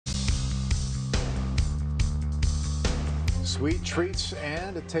Sweet treats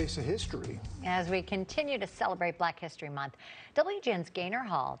and a taste of history. As we continue to celebrate Black History Month, WGN's Gaynor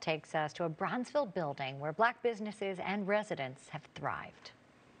Hall takes us to a Bronzeville building where Black businesses and residents have thrived.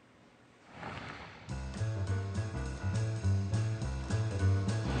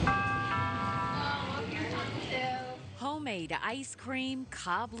 Homemade ice cream,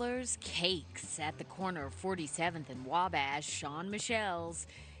 cobblers, cakes at the corner of 47th and Wabash. Shawn Michelle's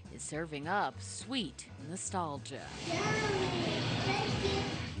is serving up sweet nostalgia.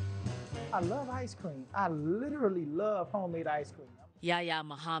 I love ice cream. I literally love homemade ice cream. Yahya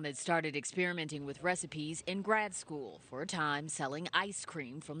Muhammad started experimenting with recipes in grad school, for a time selling ice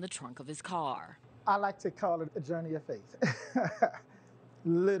cream from the trunk of his car. I like to call it a journey of faith.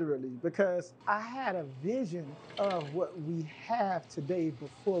 Literally, because I had a vision of what we have today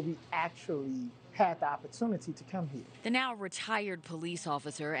before we actually had the opportunity to come here. The now retired police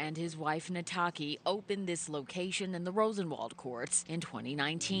officer and his wife Nataki opened this location in the Rosenwald courts in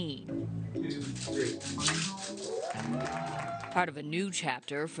 2019. 2, 3. Part of a new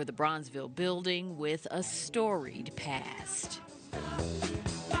chapter for the Bronzeville building with a storied past.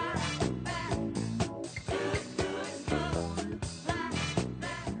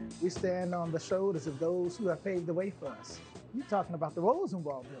 We stand on the shoulders of those who have paved the way for us. You're talking about the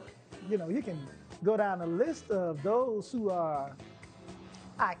Rosenwald building. You know, you can go down a list of those who are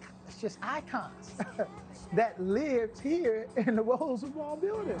just icons that lived here in the Rosenwald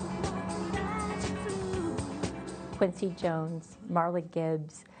building. Quincy Jones, Marla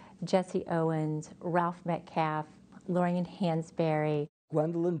Gibbs, Jesse Owens, Ralph Metcalf, Lorian Hansberry.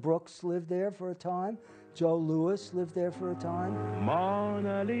 Gwendolyn Brooks lived there for a time. Joe Louis lived there for a time.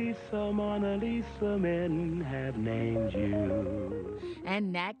 Mona Lisa, men have named you.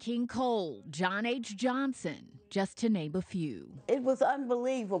 And Nat King Cole, John H. Johnson, just to name a few. It was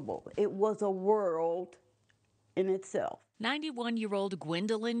unbelievable. It was a world in itself. 91-year-old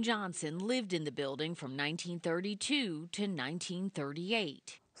Gwendolyn Johnson lived in the building from 1932 to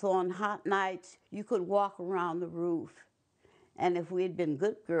 1938. So on hot nights, you could walk around the roof, and if we had been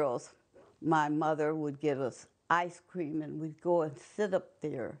good girls, my mother would give us ice cream, and we'd go and sit up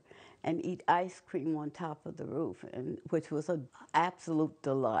there and eat ice cream on top of the roof, which was an absolute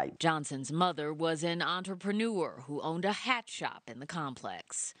delight. Johnson's mother was an entrepreneur who owned a hat shop in the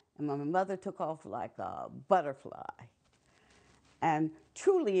complex. And my mother took off like a butterfly and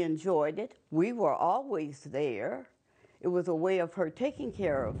truly enjoyed it. We were always there. It was a way of her taking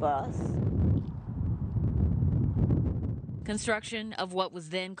care of us. Construction of what was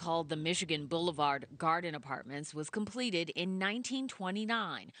then called the Michigan Boulevard Garden Apartments was completed in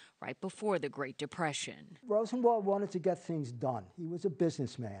 1929, right before the Great Depression. Rosenwald wanted to get things done. He was a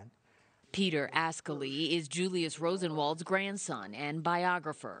businessman. Peter Ascoli is Julius Rosenwald's grandson and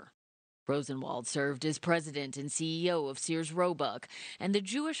biographer. Rosenwald served as president and CEO of Sears Roebuck, and the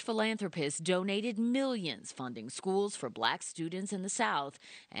Jewish philanthropist donated millions funding schools for Black students in the South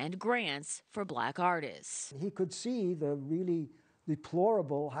and grants for Black artists. He could see the really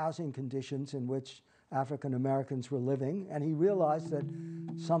deplorable housing conditions in which African Americans were living, and he realized that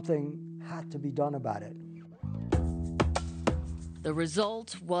something had to be done about it. The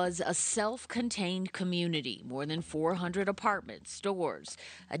result was a self-contained community, more than 400 apartments, stores,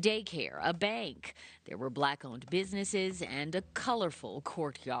 a daycare, a bank. There were Black-owned businesses and a colorful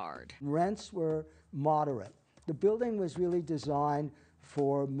courtyard. Rents were moderate. The building was really designed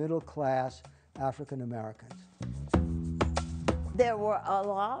for middle-class African Americans. There were a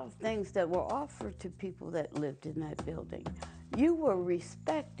lot of things that were offered to people that lived in that building. You were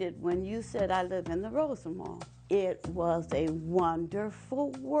respected when you said, I live in the Rosenwald. It was a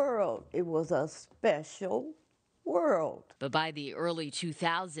wonderful world. It was a special world. But by the early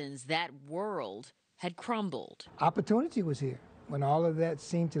 2000s, that world had crumbled. Opportunity was here. When all of that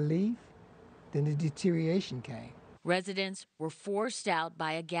seemed to leave, then the deterioration came. Residents were forced out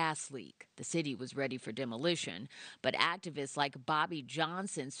by a gas leak. The city was ready for demolition, but activists like Bobby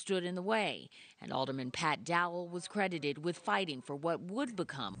Johnson stood in the way, and Alderman Pat Dowell was credited with fighting for what would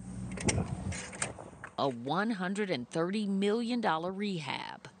become a $130 million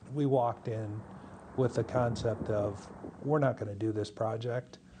rehab. We walked in with the concept of, we're not going to do this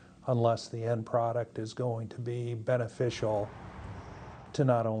project unless the end product is going to be beneficial to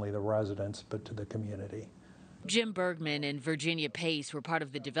not only the residents, but to the community. Jim Bergman and Virginia Pace were part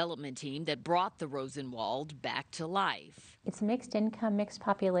of the development team that brought the Rosenwald back to life. It's mixed income, mixed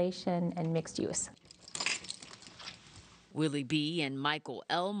population, and mixed use. Willie B. and Michael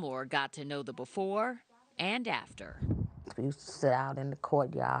Elmore got to know the before and after. We used to sit out in the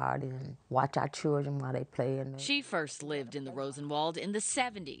courtyard and watch our children while they play. She first lived in the Rosenwald in the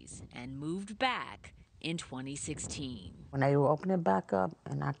 70s and moved back in 2016. When they were opening it back up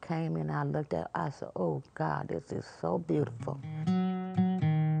and I came in, I looked at it, I said, oh God, this is so beautiful.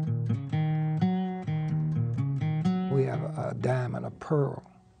 We have a diamond, a pearl,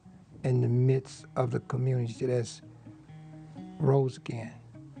 in the midst of the community that's rose again.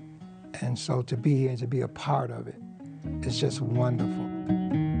 And so to be here and to be a part of it, it's just wonderful.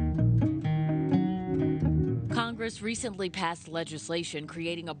 Congress recently passed legislation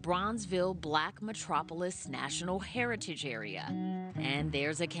creating a Bronzeville Black Metropolis National Heritage Area. And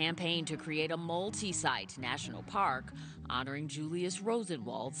there's a campaign to create a multi-site national park honoring Julius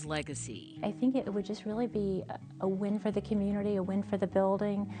Rosenwald's legacy. I think it would just really be a win for the community, a win for the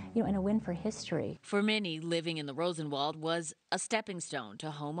building, and a win for history. For many, living in the Rosenwald was a stepping stone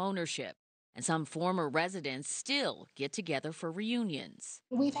to home ownership. And some former residents still get together for reunions.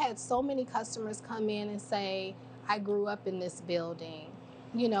 We've had so many customers come in and say, I grew up in this building.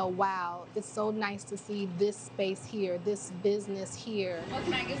 Wow, it's so nice to see this space here, this business here. What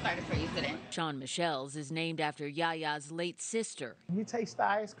can I get started for you today? Shawn Michelle's is named after Yaya's late sister. You taste the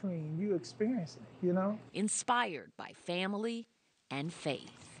ice cream, you experience it, Inspired by family and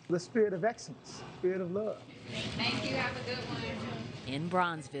faith. The spirit of excellence, spirit of love. Thank you, have a good one. In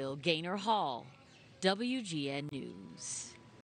Bronzeville, Gaynor Hall, WGN News.